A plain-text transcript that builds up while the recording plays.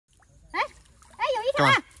干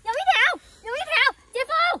嘛？有一条，姐夫，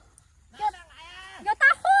有大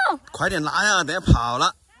货！快点拿呀，等下跑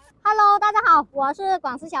了。Hello， 大家好，我是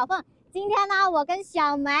广西小凤。今天呢，我跟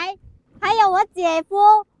小梅，还有我姐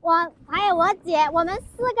夫，还有我姐，我们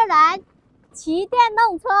4个人骑电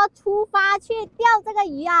动车出发去钓这个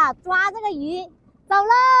鱼啊，抓这个鱼，走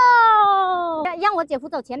喽！让我姐夫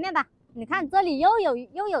走前面吧。你看这里又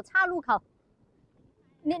有岔路口，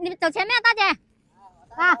你走前面，大姐。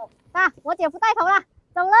我姐夫带头了，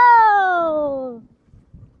走喽！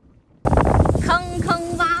坑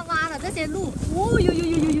坑洼洼的这些路，哦呦，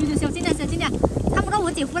小心点，看不到我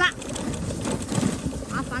姐夫了，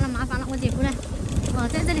麻烦了，我姐夫呢？我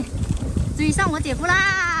在这里追上我姐夫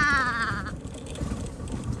啦！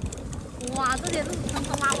哇，这些路坑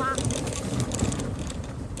坑洼洼。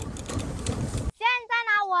现在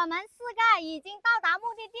呢，我们4个已经到达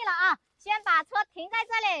目的地了啊！先把车停在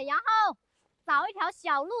这里，然后找一条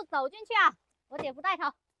小路走进去啊！我姐夫带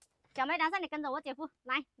头，小梅，等下你跟着我姐夫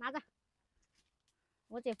来拿着。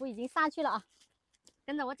我姐夫已经上去了啊，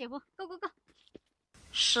跟着我姐夫 ，go！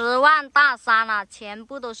 10万大山啊，全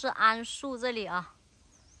部都是桉树这里啊。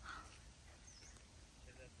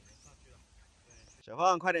小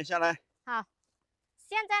凤，快点下来。好，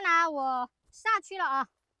现在呢，我下去了啊。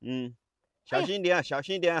小心点，小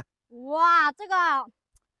心点。哇，这个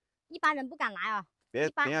一般人不敢来啊。别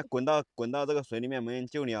等下滚到这个水里面，没人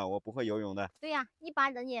救你啊！我不会游泳的。对呀，一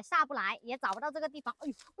般人也下不来，也找不到这个地方。哎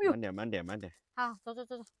呦，慢点。好，走。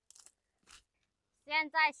现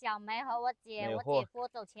在小梅和我姐夫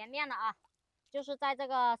走前面了啊，就是在这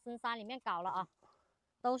个深山里面搞了啊，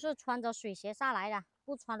都是穿着水鞋下来的，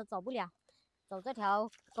不穿的走不了，走这条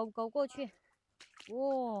沟过去。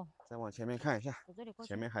哦，再往前面看一下，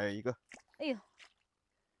前面还有一个。哎呦。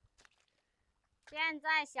现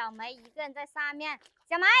在小梅一个人在上面，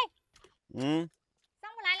小梅，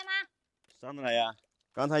上不来了吗？上得来呀，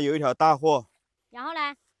刚才有一条大货，然后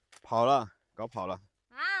呢？搞跑了。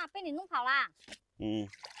啊，被你弄跑了。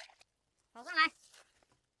跑上来，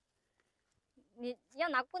你要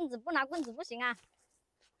拿棍子，不拿棍子不行啊。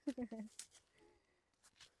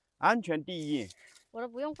安全第一。我都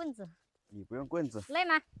不用棍子。你不用棍子？累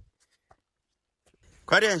吗？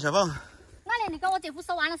快点，小凤。那里你跟我姐夫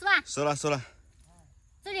收完了是吧？收了。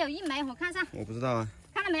这里有1枚，我看上。我不知道啊。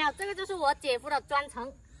看到没有？这个就是我姐夫的专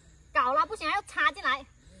程，搞了不行要插进来。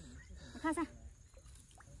我看上。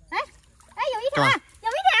哎，有一条，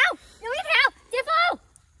姐夫，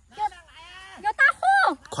有大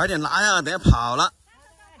货。快点拿呀，等下跑了。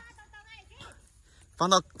放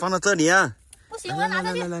到这里啊。不行，我拿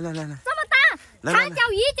上去。来，这么大，长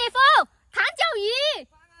脚鱼，姐夫，长脚鱼。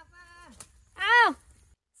好，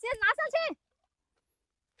先拿上去。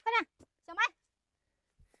快点，小梅。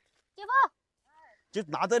姐夫，就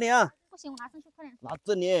拿这里啊！不行，我拿上去，快点。拿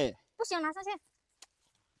这里。不行，拿上去。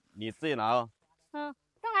你自己拿哦。上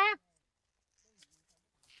来啊！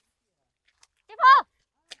姐夫，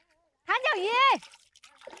长脚鱼，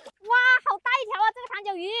哇，好大一条啊！这个长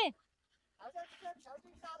脚鱼。好像是跟小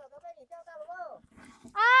金杀的，都被你钓到了不？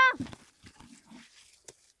啊！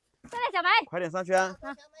这里，小梅。快点上去啊！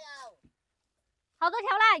好多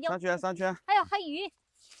条了，有。上去啊！还有黑鱼。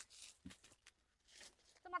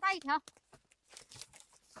这么大一条，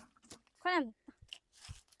快点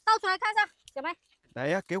倒出来看一下，小梅。来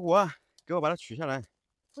呀，给我把它取下来。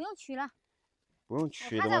不用取了。不用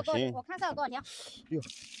取的话行。我看下有多少条。哟，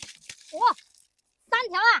哇，3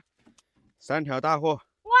条啊！3条大货。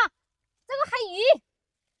哇，这个黑鱼。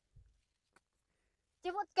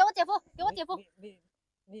姐夫，给我姐夫。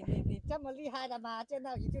你这么厉害的吗？见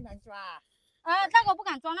到鱼就能抓？那个我不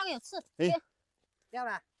敢抓，那个有刺。掉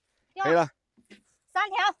了。可以了。 3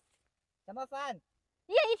条。怎么分？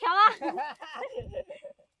一人1条啊！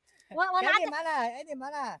我拿着。你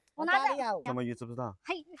们了。我拿着。什么鱼知不知道？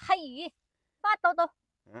黑鱼，8兜兜。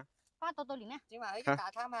8兜兜里面。今晚回去打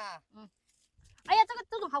它嘛。哎呀，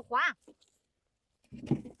这种好滑。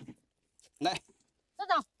来。这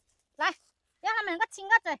种，来，让他们2个亲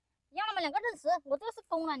个嘴，让他们2个认识。我这个是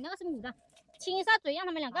公的，你那个是母的，亲一下嘴，让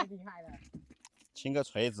他们2个。厉害了。亲个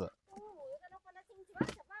锤子。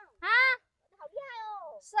啊！好厉害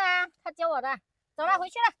哦！是啊，他教我的。走了，回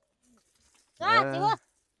去了。走啊，姐夫。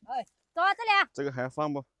走啊，这里啊。这个还要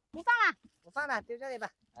放不？不放了。不放了，丢这里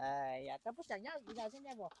吧。哎呀，都不想要鱼了，现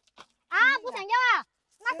在我。啊，不想要啊？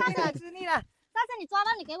那上次吃腻了。上次你抓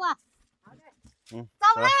到，你给我。好的。走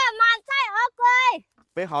了，满载而归。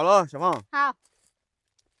背好了，小凤。好。